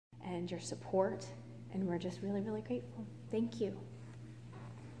and your support, and we're just really, really grateful. Thank you.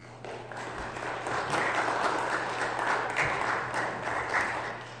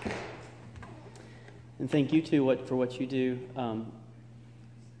 And thank you too for what you do.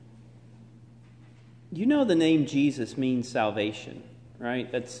 You know the name Jesus means salvation,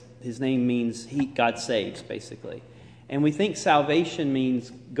 right? His name means God saves, basically. And we think salvation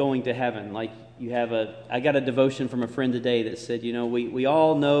means going to heaven. Like I got a devotion from a friend today that said, we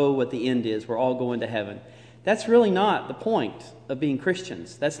all know what the end is. We're all going to heaven. That's really not the point of being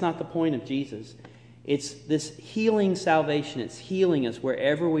Christians. That's not the point of Jesus. It's this healing salvation. It's healing us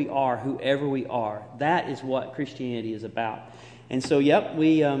wherever we are, whoever we are. That is what Christianity is about. And so,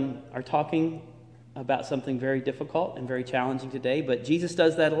 we are talking about something very difficult and very challenging today, but Jesus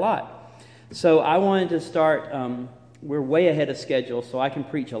does that a lot. So I wanted to start, we're way ahead of schedule, so I can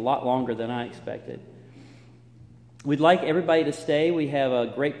preach a lot longer than I expected. We'd like everybody to stay. We have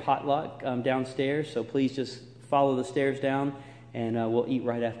a great potluck downstairs, so please just follow the stairs down, and we'll eat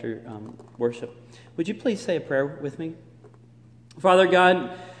right after worship. Would you please say a prayer with me? Father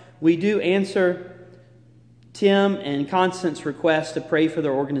God, we do answer Tim and Constance's request to pray for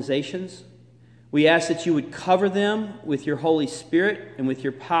their organizations. We ask that you would cover them with your Holy Spirit and with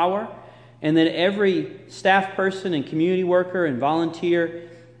your power, and that every staff person and community worker and volunteer,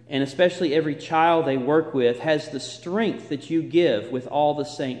 and especially every child they work with, has the strength that you give with all the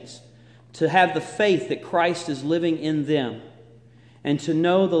saints, to have the faith that Christ is living in them, and to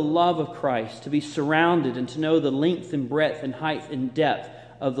know the love of Christ, to be surrounded and to know the length and breadth and height and depth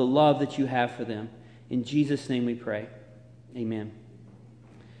of the love that you have for them. In Jesus' name we pray. Amen.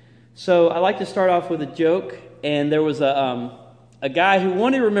 So I like to start off with a joke, and there was a guy who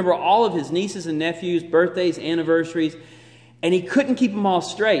wanted to remember all of his nieces and nephews' birthdays, anniversaries, and he couldn't keep them all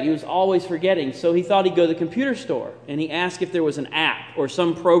straight. He was always forgetting, so he thought he'd go to the computer store, and he asked if there was an app or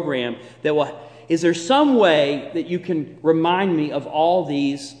some program is there some way that you can remind me of all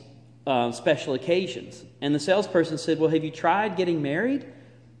these special occasions? And the salesperson said, well, have you tried getting married?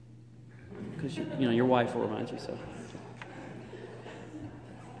 Because your wife will remind you so.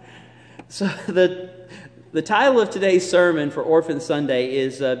 So the title of today's sermon for Orphan Sunday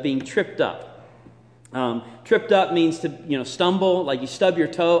is being tripped up. Tripped up means to stumble, like you stub your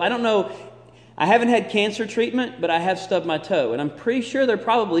toe. I don't know. I haven't had cancer treatment, but I have stubbed my toe, and I'm pretty sure they're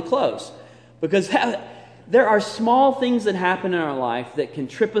probably close, because there are small things that happen in our life that can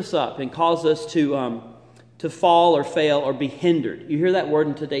trip us up and cause us to fall or fail or be hindered. You hear that word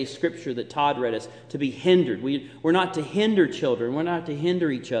in today's scripture that Todd read us, to be hindered. We're not to hinder children. We're not to hinder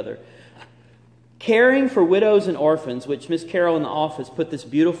each other. Caring for widows and orphans, which Miss Carol in the office put this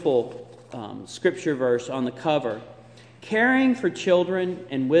beautiful scripture verse on the cover. Caring for children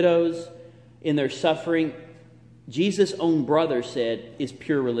and widows in their suffering, Jesus' own brother said, is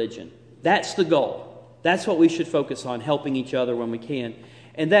pure religion. That's the goal. That's what we should focus on, helping each other when we can.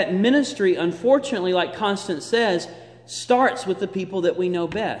 And that ministry, unfortunately, like Constance says, starts with the people that we know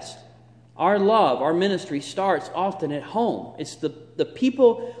best. Our love, our ministry starts often at home. It's the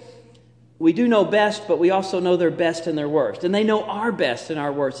people we do know best, but we also know their best and their worst. And they know our best and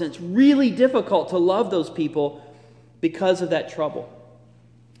our worst. And it's really difficult to love those people because of that trouble.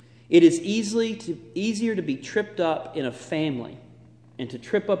 It is easier to be tripped up in a family and to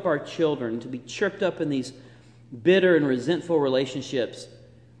trip up our children, to be tripped up in these bitter and resentful relationships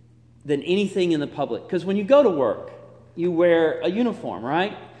than anything in the public. Because when you go to work, you wear a uniform,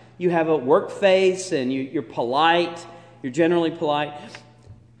 right? You have a work face and you're polite. You're generally polite.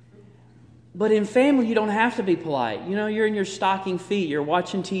 But in family, you don't have to be polite. You're in your stocking feet. You're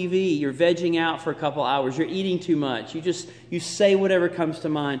watching TV. You're vegging out for a couple hours. You're eating too much. You say whatever comes to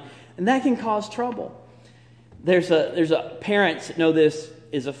mind. And that can cause trouble. There's a parents that know this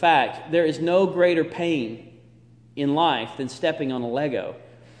is a fact. There is no greater pain in life than stepping on a Lego.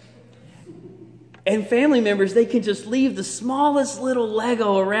 And family members, they can just leave the smallest little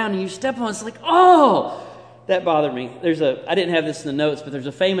Lego around and you step on it. It's like, oh, that bothered me. I didn't have this in the notes, but there's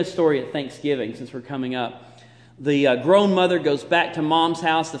a famous story at Thanksgiving since we're coming up. The grown mother goes back to mom's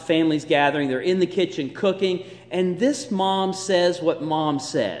house. The family's gathering. They're in the kitchen cooking. And this mom says what mom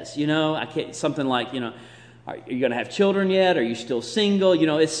says. Something like, are you going to have children yet? Are you still single?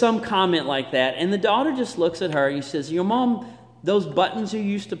 It's some comment like that. And the daughter just looks at her and she says, Mom, those buttons you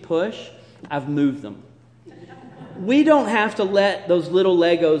used to push, I've moved them. We don't have to let those little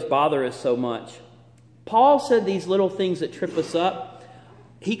Legos bother us so much. Paul said these little things that trip us up,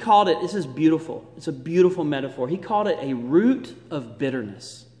 he called it, this is beautiful, it's a beautiful metaphor, he called it a root of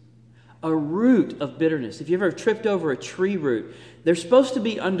bitterness. a root of bitterness. If you ever tripped over a tree root, they're supposed to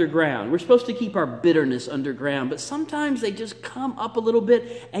be underground. We're supposed to keep our bitterness underground, but sometimes they just come up a little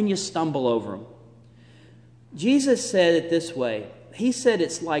bit and you stumble over them. Jesus said it this way. He said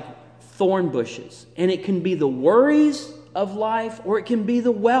it's like thorn bushes, and it can be the worries of life or it can be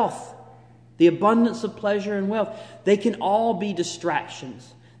the wealth, the abundance of pleasure and wealth. They can all be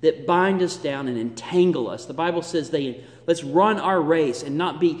distractions that bind us down and entangle us. The Bible says let's run our race and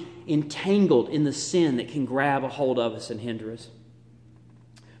not be entangled in the sin that can grab a hold of us and hinder us.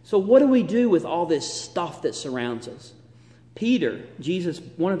 So what do we do with all this stuff that surrounds us? Peter, Jesus,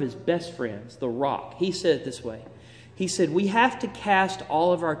 one of his best friends, the rock, he said it this way. He said, we have to cast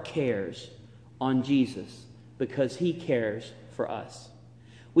all of our cares on Jesus because he cares for us.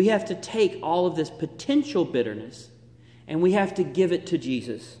 We have to take all of this potential bitterness and we have to give it to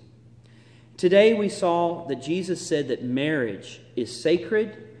Jesus. Today we saw that Jesus said that marriage is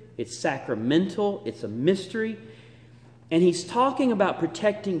sacred, it's sacramental, it's a mystery. And he's talking about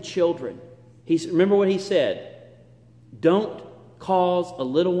protecting children. Remember what he said? Don't cause a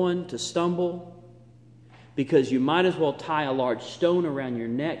little one to stumble because you might as well tie a large stone around your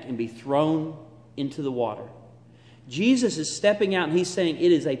neck and be thrown into the water. Jesus is stepping out and he's saying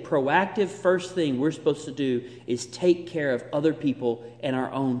it is a proactive first thing we're supposed to do is take care of other people and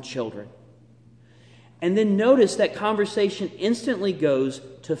our own children. And then notice that conversation instantly goes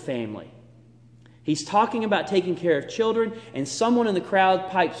to family. He's talking about taking care of children and someone in the crowd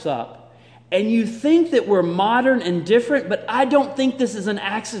pipes up. And you think that we're modern and different, but I don't think this is an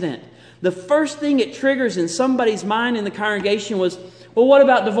accident. The first thing it triggers in somebody's mind in the congregation was, well, what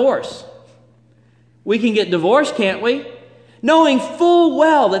about divorce? We can get divorced, can't we? Knowing full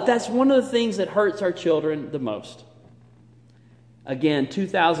well that that's one of the things that hurts our children the most. Again,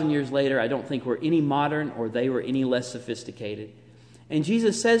 2,000 years later, I don't think we're any modern or they were any less sophisticated. And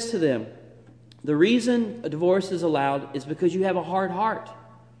Jesus says to them, the reason a divorce is allowed is because you have a hard heart.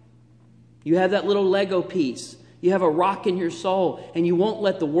 You have that little Lego piece. You have a rock in your soul, and you won't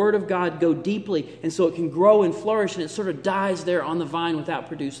let the Word of God go deeply, and so it can grow and flourish, and it sort of dies there on the vine without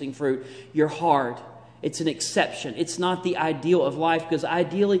producing fruit. You're hard. It's an exception. It's not the ideal of life, because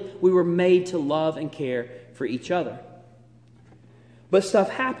ideally we were made to love and care for each other. But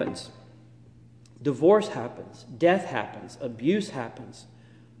stuff happens. Divorce happens. Death happens. Abuse happens.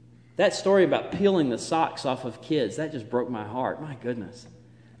 That story about peeling the socks off of kids, that just broke my heart. My goodness.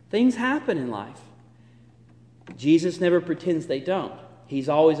 Things happen in life. Jesus never pretends they don't. He's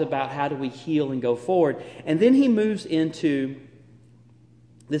always about how do we heal and go forward. And then he moves into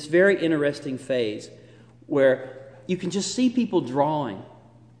this very interesting phase where you can just see people drawing.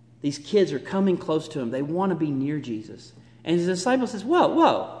 These kids are coming close to him. They want to be near Jesus. And his disciple says,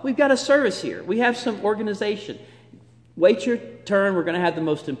 whoa, we've got a service here. We have some organization. Wait your turn. We're going to have the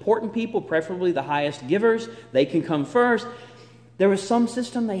most important people, preferably the highest givers. They can come first. There was some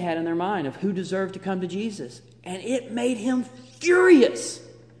system they had in their mind of who deserved to come to Jesus. And it made him furious.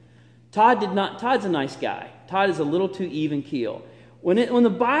 Todd's a nice guy. Todd is a little too even keel. When the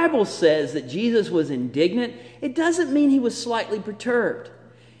Bible says that Jesus was indignant, it doesn't mean he was slightly perturbed.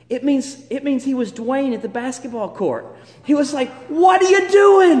 It means he was Dwayne at the basketball court. He was like, what are you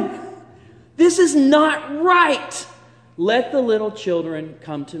doing? This is not right. Let the little children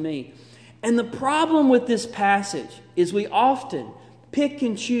come to me. And the problem with this passage is we often pick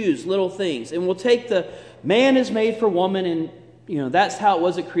and choose little things. And we'll take the man is made for woman, and that's how it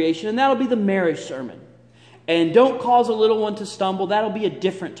was at creation. And that'll be the marriage sermon. And don't cause a little one to stumble. That'll be a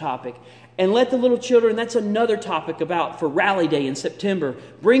different topic. And let the little children, that's another topic for Rally Day in September.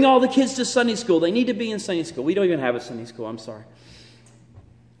 Bring all the kids to Sunday school. They need to be in Sunday school. We don't even have a Sunday school. I'm sorry.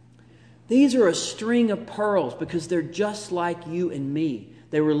 These are a string of pearls because they're just like you and me.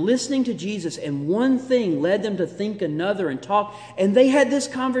 They were listening to Jesus, and one thing led them to think another and talk. And they had this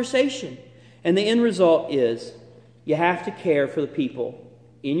conversation. And the end result is you have to care for the people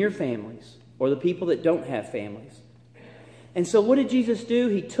in your families or the people that don't have families. And so what did Jesus do?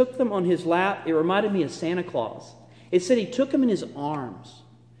 He took them on his lap. It reminded me of Santa Claus. It said he took them in his arms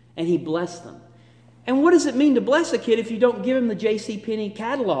and he blessed them. And what does it mean to bless a kid if you don't give him the JCPenney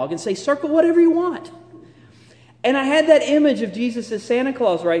catalog and say, circle whatever you want? And I had that image of Jesus as Santa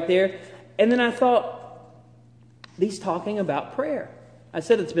Claus right there. And then I thought, he's talking about prayer. I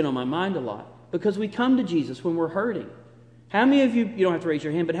said it's been on my mind a lot because we come to Jesus when we're hurting. How many of you don't have to raise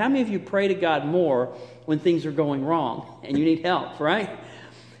your hand, but how many of you pray to God more when things are going wrong and you need help, right?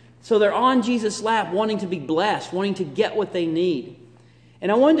 So they're on Jesus' lap wanting to be blessed, wanting to get what they need.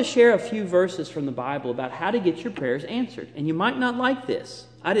 And I wanted to share a few verses from the Bible about how to get your prayers answered. And you might not like this.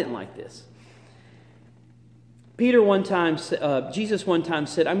 I didn't like this. Jesus one time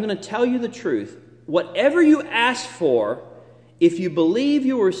said, I'm going to tell you the truth. Whatever you ask for, if you believe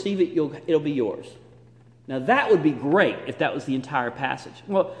you will receive it, it'll be yours. Now that would be great if that was the entire passage.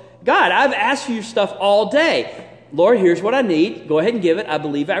 Well, God, I've asked for your stuff all day. Lord, here's what I need. Go ahead and give it. I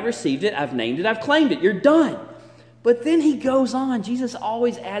believe I've received it. I've named it. I've claimed it. You're done. But then he goes on. Jesus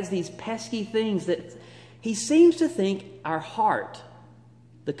always adds these pesky things that he seems to think our heart,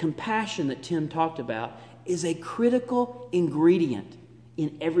 the compassion that Tim talked about, is a critical ingredient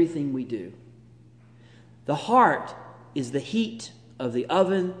in everything we do. The heart is the heat of the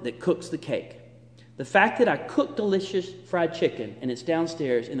oven that cooks the cake. The fact that I cook delicious fried chicken and it's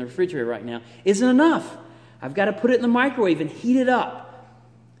downstairs in the refrigerator right now isn't enough. I've got to put it in the microwave and heat it up.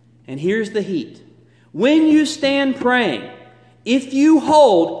 And here's the heat. When you stand praying, if you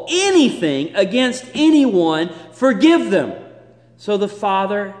hold anything against anyone, forgive them, so the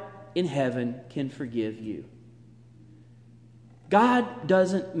Father in heaven can forgive you. God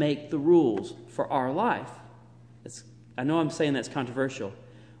doesn't make the rules for our life. I know I'm saying that's controversial.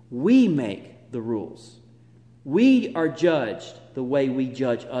 We make the rules. We are judged the way we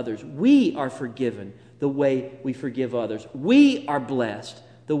judge others. We are forgiven the way we forgive others. We are blessed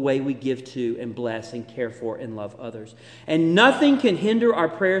the way we give to and bless and care for and love others. And nothing can hinder our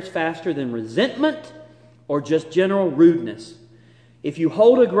prayers faster than resentment or just general rudeness. If you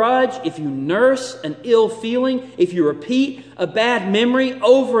hold a grudge, if you nurse an ill feeling, if you repeat a bad memory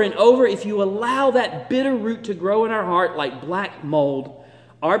over and over, if you allow that bitter root to grow in our heart like black mold,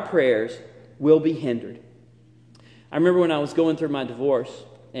 our prayers will be hindered. I remember when I was going through my divorce,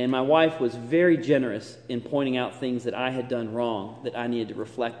 and my wife was very generous in pointing out things that I had done wrong that I needed to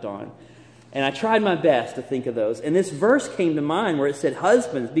reflect on. And I tried my best to think of those. And this verse came to mind where it said,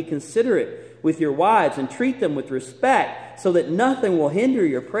 "Husbands, be considerate with your wives and treat them with respect so that nothing will hinder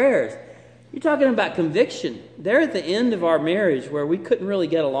your prayers." You're talking about conviction. There at the end of our marriage where we couldn't really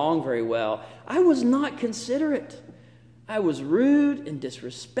get along very well, I was not considerate. I was rude and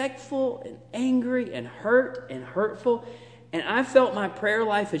disrespectful and angry and hurt and hurtful. And I felt my prayer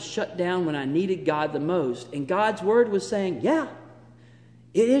life had shut down when I needed God the most. And God's word was saying, yeah,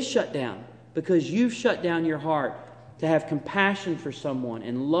 it is shut down because you've shut down your heart to have compassion for someone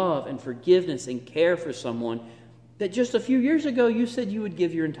and love and forgiveness and care for someone that just a few years ago you said you would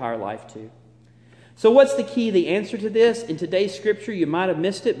give your entire life to. So what's the key? The answer to this? In today's scripture, you might have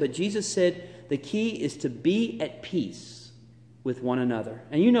missed it, but Jesus said the key is to be at peace with one another.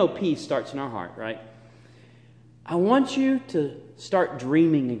 And you know peace starts in our heart, right? I want you to start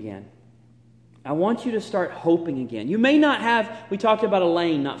dreaming again. I want you to start hoping again. You may not have, we talked about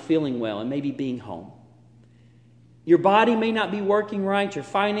Elaine not feeling well and maybe being home. Your body may not be working right, your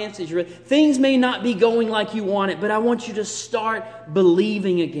finances, things may not be going like you want it, but I want you to start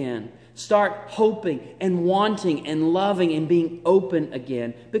believing again. Start hoping and wanting and loving and being open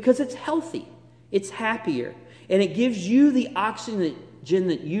again because it's healthy, it's happier, and it gives you the oxygen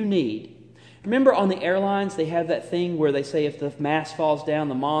that you need. Remember on the airlines, they have that thing where they say if the mask falls down,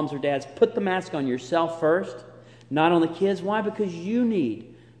 the moms or dads, put the mask on yourself first, not on the kids. Why? Because you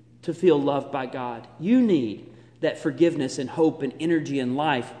need to feel loved by God. You need that forgiveness and hope and energy and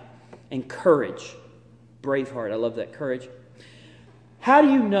life and courage. Braveheart, I love that, courage. How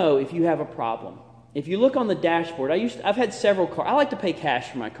do you know if you have a problem? If you look on the dashboard, I've had several cars. I like to pay cash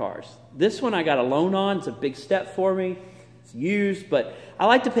for my cars. This one I got a loan on. It's a big step for me. It's used, but I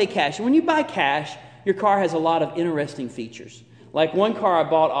like to pay cash. And when you buy cash, your car has a lot of interesting features. Like one car I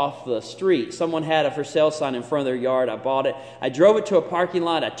bought off the street. Someone had a for sale sign in front of their yard. I bought it. I drove it to a parking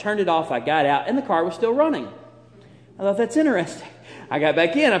lot. I turned it off. I got out, and the car was still running. I thought, that's interesting. I got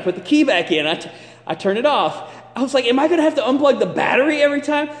back in. I put the key back in. I turned it off. I was like, am I going to have to unplug the battery every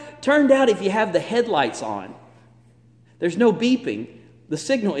time? Turned out if you have the headlights on, there's no beeping. The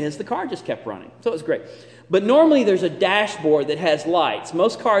signal is the car just kept running. So it was great. But normally there's a dashboard that has lights.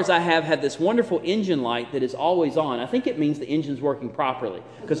 Most cars I have this wonderful engine light that is always on. I think it means the engine's working properly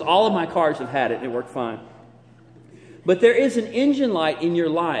because all of my cars have had it and it worked fine. But there is an engine light in your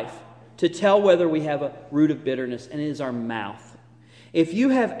life to tell whether we have a root of bitterness, and it is our mouth. If you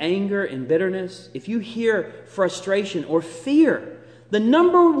have anger and bitterness, if you hear frustration or fear, the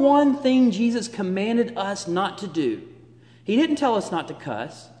number one thing Jesus commanded us not to do, he didn't tell us not to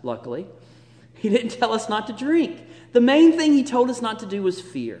cuss, luckily. He didn't tell us not to drink. The main thing he told us not to do was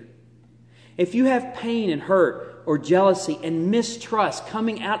fear. If you have pain and hurt or jealousy and mistrust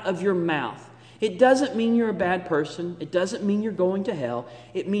coming out of your mouth, it doesn't mean you're a bad person. It doesn't mean you're going to hell.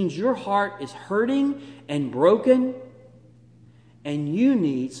 It means your heart is hurting and broken, and you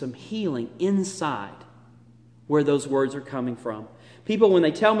need some healing inside where those words are coming from. People, when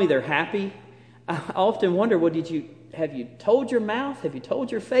they tell me they're happy, I often wonder, well, have you told your mouth? Have you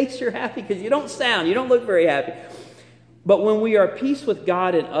told your face you're happy? Because you don't look very happy. But when we are at peace with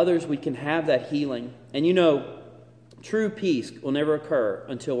God and others, we can have that healing. And you know, true peace will never occur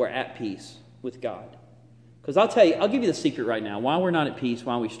until we're at peace with God. Because I'll give you the secret right now. Why we're not at peace,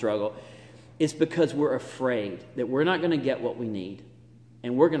 why we struggle, it's because we're afraid that we're not going to get what we need.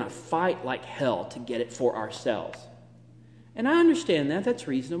 And we're going to fight like hell to get it for ourselves. And I understand that. That's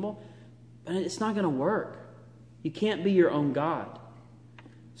reasonable. But it's not going to work. You can't be your own God.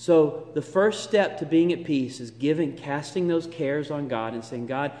 So the first step to being at peace is casting those cares on God and saying,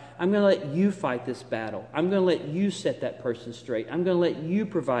 God, I'm going to let you fight this battle. I'm going to let you set that person straight. I'm going to let you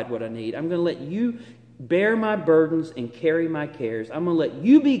provide what I need. I'm going to let you bear my burdens and carry my cares. I'm going to let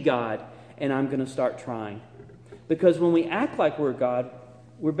you be God, and I'm going to start trying. Because when we act like we're God,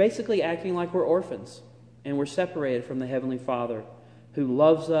 we're basically acting like we're orphans, and we're separated from the Heavenly Father who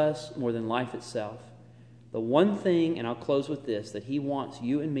loves us more than life itself. The one thing, and I'll close with this, that He wants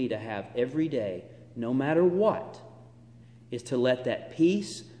you and me to have every day, no matter what, is to let that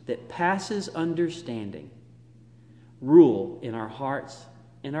peace that passes understanding rule in our hearts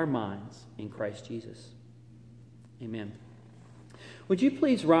and our minds in Christ Jesus. Amen. Would you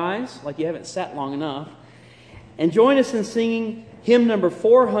please rise, like you haven't sat long enough, and join us in singing hymn number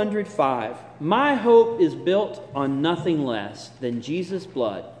 405. My hope is built on nothing less than Jesus'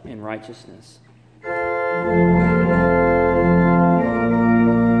 blood and righteousness.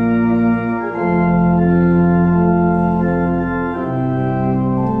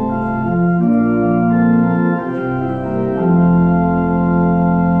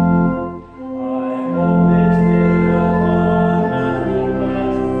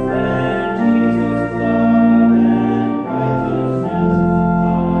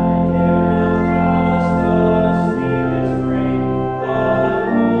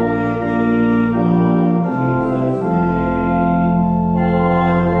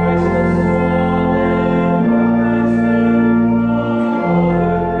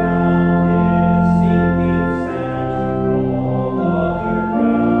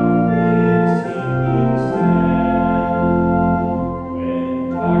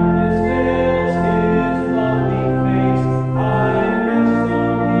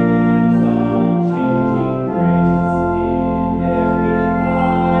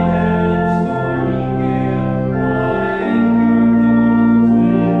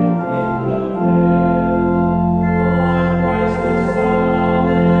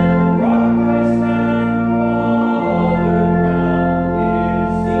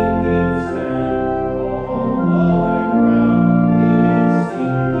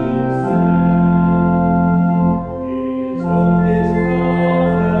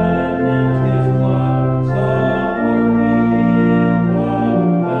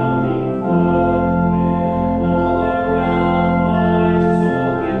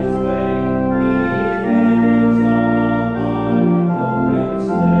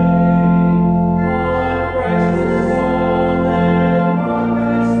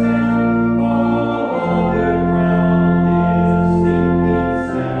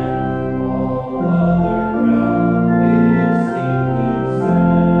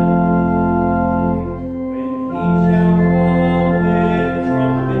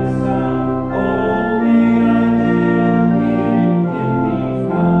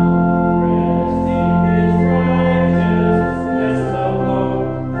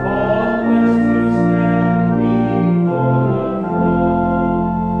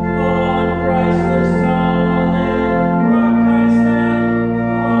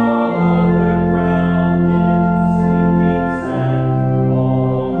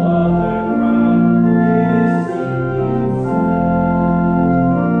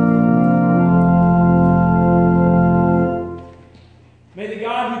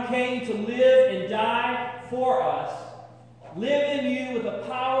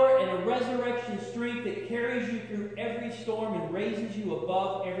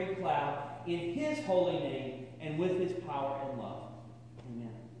 In His holy name and with His power and love.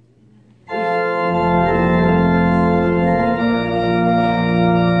 Amen.